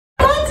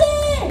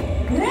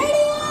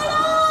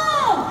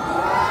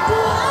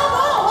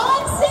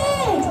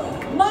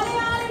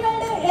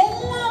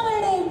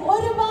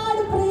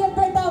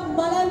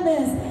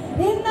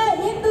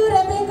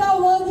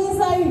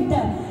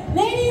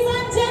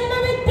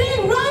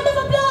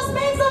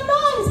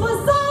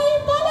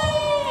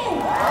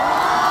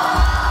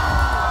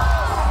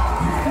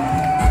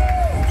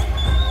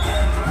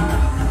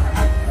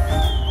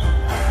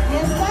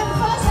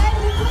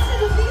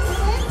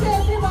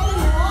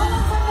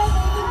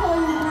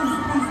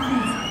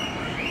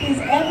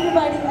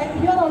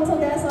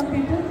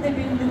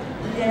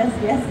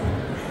Yes.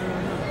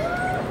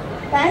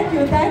 Thank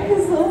you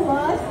so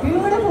much.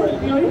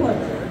 Beautiful.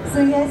 So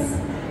yes,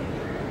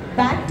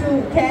 back to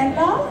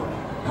Kerala.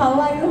 How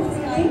are you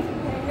feeling?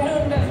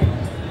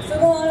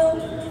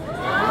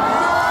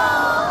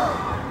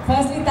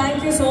 Firstly,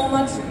 thank you so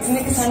much.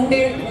 It's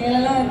Sunday.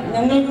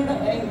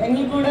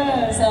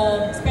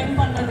 Spend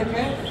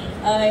பண்றதுக்கு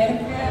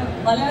எனக்கு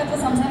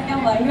மலையாளத்தில் சம்சாரிக்க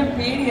பயங்கர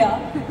பேடியா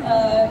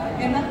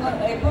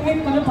எப்பவுமே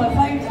கொஞ்சம்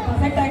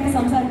perfect ஆகிட்டு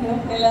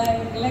சம்சாரிக்கணும்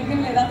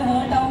இலக்கில் ஏதாவது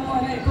ஹர்ட் ஆகுமோ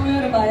எப்பவுமே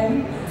ஒரு பயம்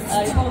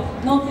இப்போ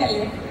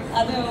നോക്കിയല്ലേ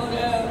അത്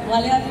ഒരു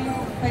മലയാളി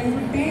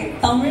പെൺകുട്ടി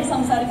തമിഴ്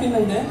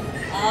സംസാരിക്കുന്നുണ്ട്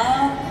ആ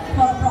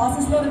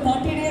പ്രോസസ്സിൽ ഒരു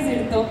 30 days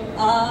എടുത്തു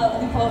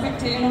അത്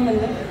പെർഫെക്റ്റ്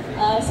ചെയ്യണമെന്ന്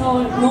സോ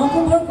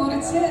നോക്കുമ്പോൾ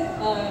കുറച്ച്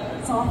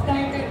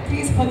സോഫ്റ്റായിട്ട്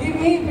please forgive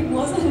me if it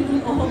goes a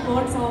little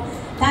overboard. So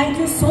thank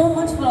you so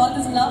much for all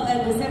this love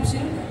and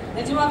reception.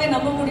 நிஜமாவே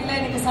நம்ப முடியல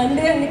இன்னைக்கு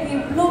சண்டே அன்னைக்கு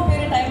இவ்வளோ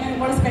பேர்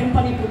டைம் கூட ஸ்பெண்ட்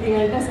பண்ணிட்டு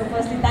இருக்கீங்கள்ட்ட. So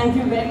firstly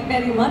thank you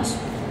very much.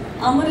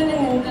 Amaran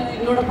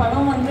என்னோட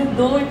படம் வந்து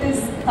though it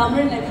is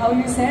Tamil like how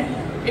you said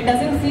it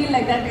doesn't feel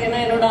like that. ஏன்னா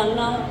என்னோட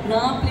அண்ணா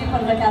நான் ப்ளே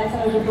பண்ணுற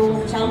கேரக்டர் இருக்கட்டும்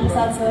ஷாம்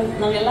பிரசாத் சார்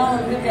நாங்கள் எல்லாம்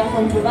வந்து we are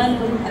from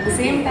Trivandrum. At the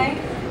same time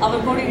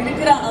அவர் கூட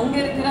அங்கே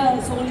இருக்கிற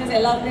சோல்ஜர்ஸ்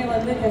எல்லாருமே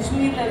வந்து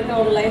காஷ்மீரில் இருக்கிற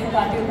ஒரு லைஃப்பை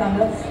காட்டியிருக்காங்க.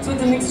 So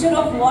it's a mixture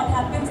of what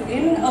happens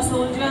in a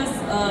soldier's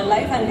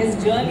life and his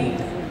journey.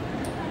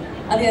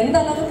 அது எந்த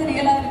அளவுக்கு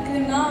ரியலாக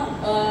இருக்குன்னா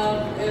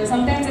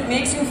sometimes it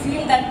makes you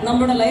feel that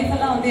நம்மளோட லைஃப்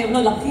எல்லாம் வந்து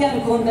எவ்வளோ லக்கியாக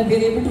இருக்கும் that we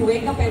are able to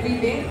wake up every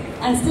day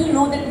and still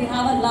know that we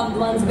have our loved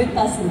ones with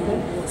us.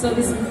 So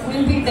this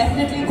will be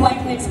definitely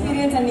quite an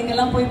experience and நீங்கள்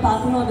எல்லாம் போய்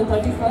பார்க்கணும் on the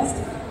 31st.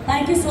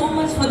 Thank you so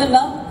much for the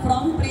love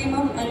from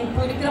Premam and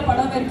இப்போ இருக்கிற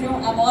படம் வரைக்கும்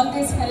I've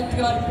always felt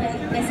your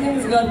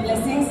presence, your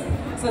blessings.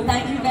 So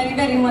thank you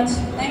very much.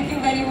 Thank you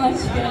very much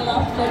Kerala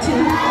for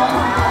watching.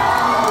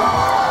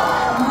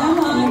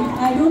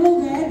 I don't know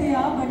where they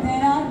are, but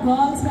there are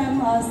girls from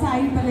Sai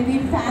Pallavi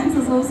Fans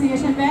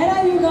Association. Where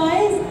are you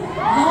guys?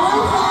 Girl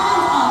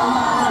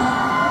fans.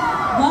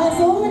 Well,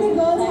 so many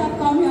girls have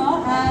come here,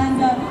 and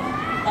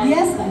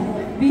yes,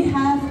 we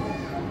have.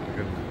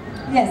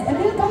 Yes, I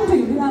will come to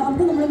you. Up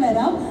to the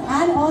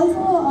and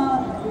also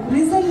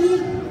recently,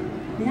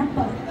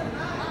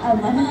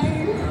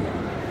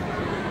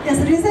 yes,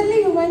 recently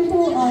you went to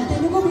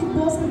Telugu Big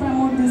Boss to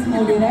promote this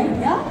movie, right?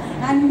 Yeah.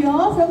 And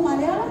here from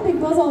Malayalam Big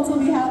Boss also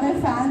we have a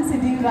fan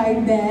sitting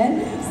right there.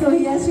 So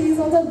yes, she is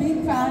also a big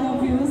fan of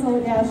you. So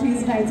yeah, she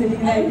is right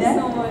sitting right there.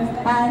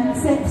 Thank you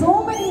so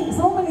much. And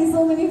so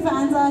many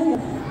fans are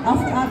here.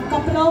 A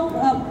couple of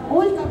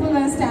old couple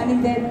were standing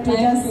there to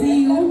just see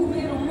you.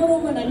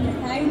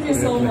 Thank you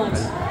so much.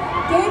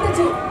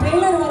 கேட்டுச்சு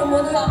trailer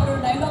வரும்போது அவரோட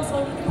dialogue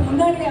சொல்றதுக்கு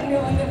முன்னாடி அங்கே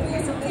வந்து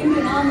பேச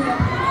திரும்பி நாம்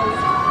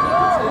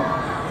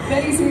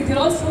very sweet.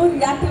 You're all so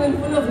reactive and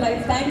full of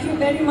life. Thank you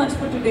very much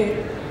for today.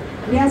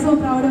 We are so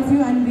proud of you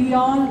and we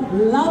all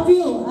love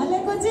you.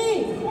 Alekoji.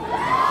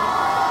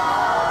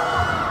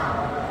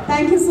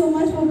 Thank you so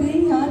much for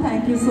being here.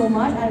 Thank you so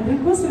much. I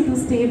request you to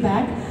stay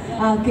back.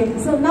 Okay.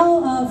 So now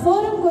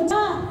forum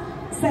kocha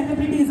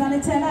celebrities and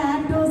chela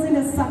actors in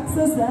a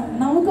success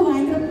namukku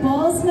bhayangara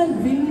personal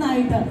win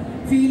aayittu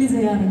feel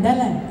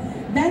cheyarunnalla.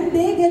 When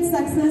they get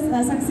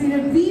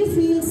succeeded, we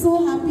feel so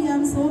happy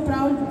and so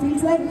proud. It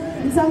feels like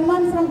it's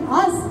someone from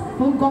us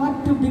who got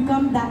to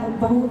become that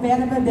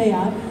wherever they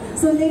are.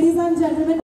 So ladies and gentlemen,